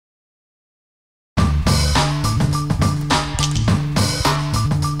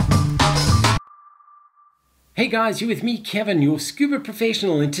Hey guys, you're with me, Kevin, your scuba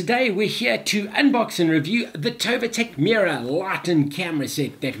professional, and today we're here to unbox and review the Tovatec Mera light and camera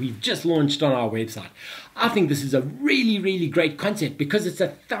set that we've just launched on our website. I think this is a really great concept because it's a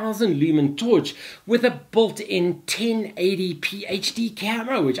 1000 lumen torch with a built-in 1080p HD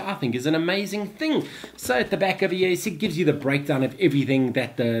camera, which I think is an amazing thing. So at the back of here, it gives you the breakdown of everything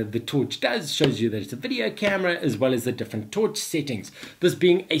that the torch does, shows you that it's a video camera as well as the different torch settings, this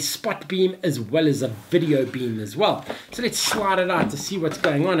being a spot beam as well as a video beam as well. So let's slide it out to see what's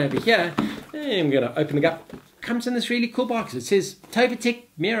going on over here. And I'm going to open it up. Comes in this really cool box. It says Tovatec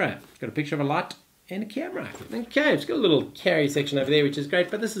Mera. It's got a picture of a light and a camera. Okay, it's got a little carry section over there, which is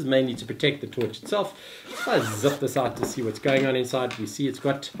great, but this is mainly to protect the torch itself. If I zip this out to see what's going on inside, we see it's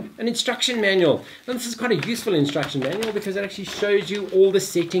got an instruction manual. And this is quite a useful instruction manual because it actually shows you all the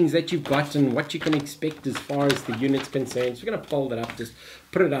settings that you've got and what you can expect as far as the unit's concerned. So we're going to fold it up, just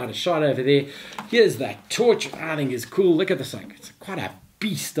put it out a shot over there. Here's that torch, which I think is cool. Look at this thing. It's quite a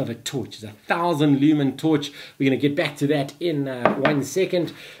beast of a torch. It's a 1000 lumen torch. We're going to get back to that in 1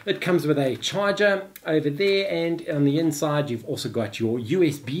 second. It comes with a charger over there, and on the inside you've also got your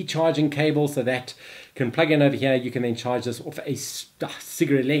USB charging cable, so that can plug in over here. You can then charge this off a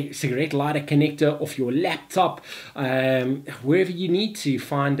cigarette lighter connector off your laptop, wherever you need to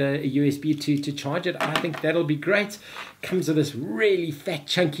find a USB to charge it. I think that'll be great. Comes with this really fat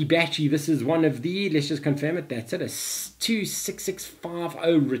chunky battery. This is one of the, let's just confirm it, that's it, a 26650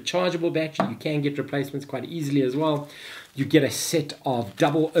 rechargeable battery. You can get replacements quite easily as well. You get a set of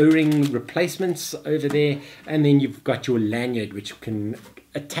double O-ring replacements over there, and then you've got your lanyard which can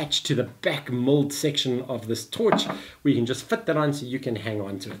attach to the back mold section of this torch, where you can just fit that on so you can hang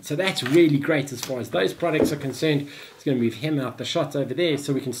on to it. So that's really great as far as those products are concerned. It's going to move him out the shots over there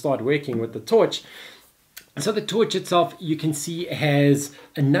so we can start working with the torch. So the torch itself, you can see, has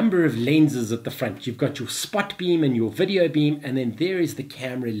a number of lenses at the front. You've got your spot beam and your video beam, and then there is the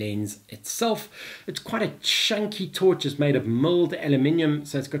camera lens itself. It's quite a chunky torch. It's made of milled aluminium,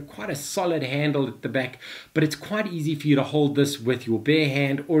 so it's got quite a solid handle at the back, but it's quite easy for you to hold this with your bare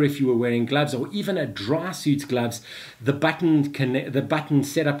hand, or if you were wearing gloves or even a dry suit gloves. The button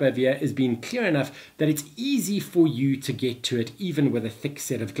setup over here has been clear enough that it's easy for you to get to it even with a thick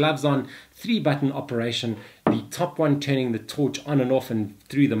set of gloves on. 3-button operation, the top one turning the torch on and off and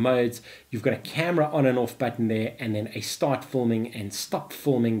through the modes. You've got a camera on and off button there, and then a start filming and stop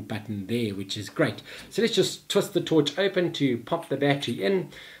filming button there, which is great. So let's just twist the torch open to pop the battery in.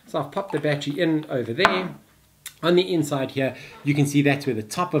 So I've popped the battery in over there. On the inside here, you can see that's where the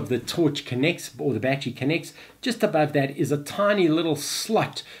top of the torch connects, or the battery connects. Just above that is a tiny little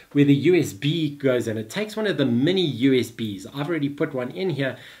slot where the USB goes in. It takes one of the mini USBs. I've already put one in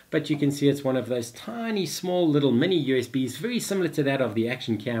here, but you can see it's one of those tiny, small little mini USBs, very similar to that of the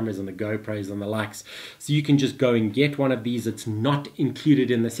action cameras and the GoPros and the likes. So you can just go and get one of these. It's not included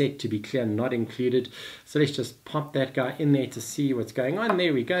in the set, to be clear, not included. So let's just pop that guy in there to see what's going on.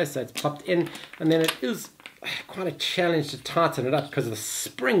 There we go. So it's popped in, and then it is quite a challenge to tighten it up because the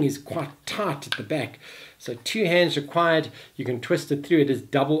spring is quite tight at the back. So 2 hands required. You can twist it through. It is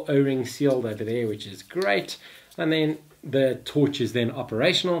double O-ring sealed over there, which is great. And then the torch is then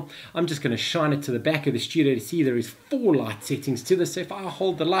operational. I'm just going to shine it to the back of the studio to see there is 4 light settings to this. So if I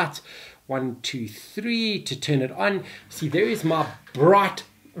hold the light, 1, 2, 3 to turn it on, see there is my bright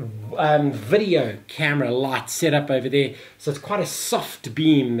video camera light set up over there. So it's quite a soft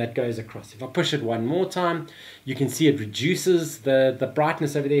beam that goes across. If I push it one more time, you can see it reduces the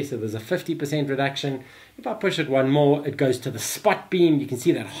brightness over there, so there's a 50% reduction. If I push it one more, it goes to the spot beam. You can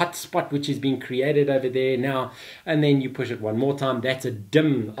see that hot spot which is being created over there now, and then you push it one more time, that's a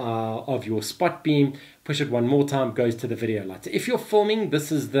dim of your spot beam. Push it one more time, goes to the video light. So if you're filming,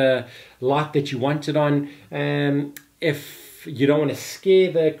 this is the light that you want it on. If you don't want to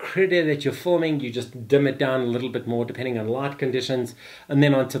scare the critter that you're filming, you just dim it down a little bit more depending on light conditions, and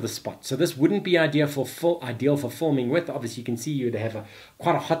then onto the spot. So this wouldn't be ideal for filming with. Obviously you can see you'd have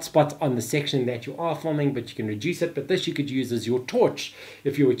quite a hot spot on the section that you are filming, but you can reduce it. But this you could use as your torch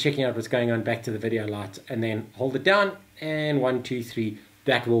if you were checking out what's going on, back to the video light, and then hold it down, and 1, 2, 3,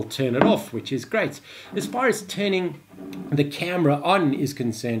 that will turn it off, which is great. As far as turning the camera on is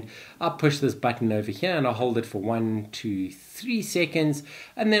concerned, I'll push this button over here and I'll hold it for 1, 2, 3 seconds,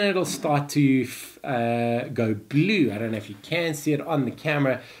 and then it'll start to go blue. I don't know if you can see it on the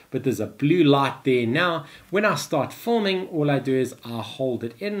camera, but there's a blue light there now. When I start filming, all I do is I'll hold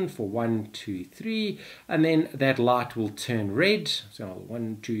it in for 1, 2, 3, and then that light will turn red. So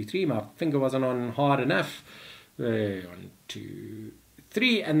 1, 2, 3, my finger wasn't on hard enough. 1, 2,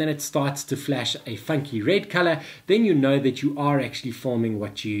 3, and then it starts to flash a funky red color. Then you know that you are actually filming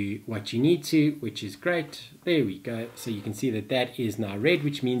what you need to, which is great. There we go. So you can see that that is now red,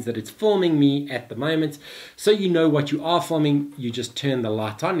 which means that it's filming me at the moment. So you know what you are filming. You just turn the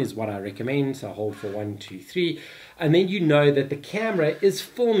light on is what I recommend. So hold for 1, 2, 3. And then you know that the camera is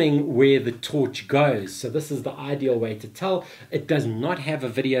filming where the torch goes. So this is the ideal way to tell. It does not have a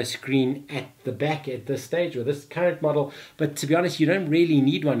video screen at the back at this stage or this current model. But to be honest, you don't really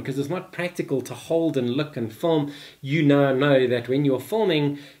need one because it's not practical to hold and look and film. You now know that when you're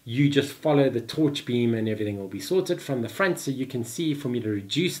filming, you just follow the torch beam and everything will be sorted from the front. So you can see for me to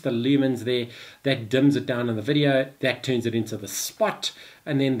reduce the lumens there, that dims it down in the video, that turns it into the spot,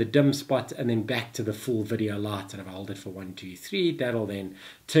 and then the dim spot, and then back to the full video light. And if I hold it for 1, 2, 3, that'll then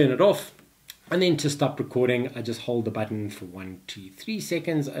turn it off. And then to stop recording, I just hold the button for 1, 2, 3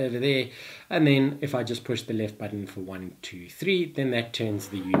 seconds over there. And then if I just push the left button for 1, 2, 3, then that turns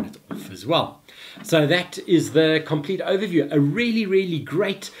the unit off as well. So that is the complete overview. A really, really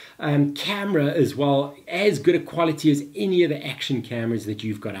great camera as well, as good a quality as any of the action cameras that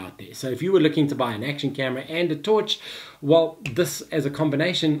you've got out there. So if you were looking to buy an action camera and a torch, well, this as a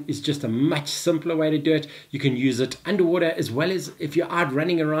combination is just a much simpler way to do it. You can use it underwater as well as if you're out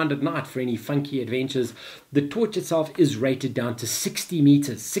running around at night for any funky adventures. The torch itself is rated down to 60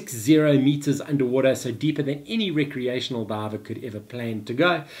 meters, 60 meters underwater, so deeper than any recreational diver could ever plan to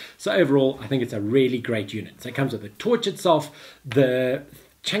go. So overall, I think it's a really great unit. So it comes with the torch itself, the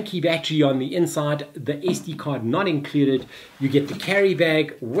chunky battery on the inside, the SD card not included. You get the carry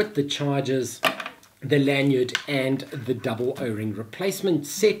bag with the chargers, the lanyard, and the double O-ring replacement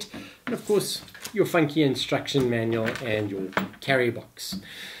set, and of course your funky instruction manual and your carry box.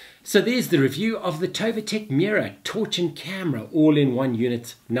 So there's the review of the Tovatec Mera torch and camera all in one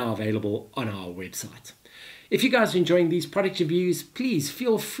unit, now available on our website. If you guys are enjoying these product reviews, please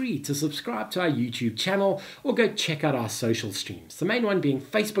feel free to subscribe to our YouTube channel or go check out our social streams. The main one being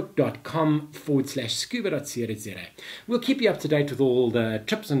facebook.com/scuba.co.za. We'll keep you up to date with all the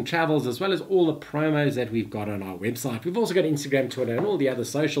trips and travels as well as all the promos that we've got on our website. We've also got Instagram, Twitter, and all the other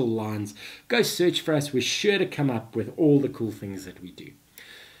social lines. Go search for us. We're sure to come up with all the cool things that we do.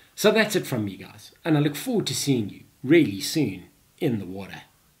 So that's it from me, guys. And I look forward to seeing you really soon in the water.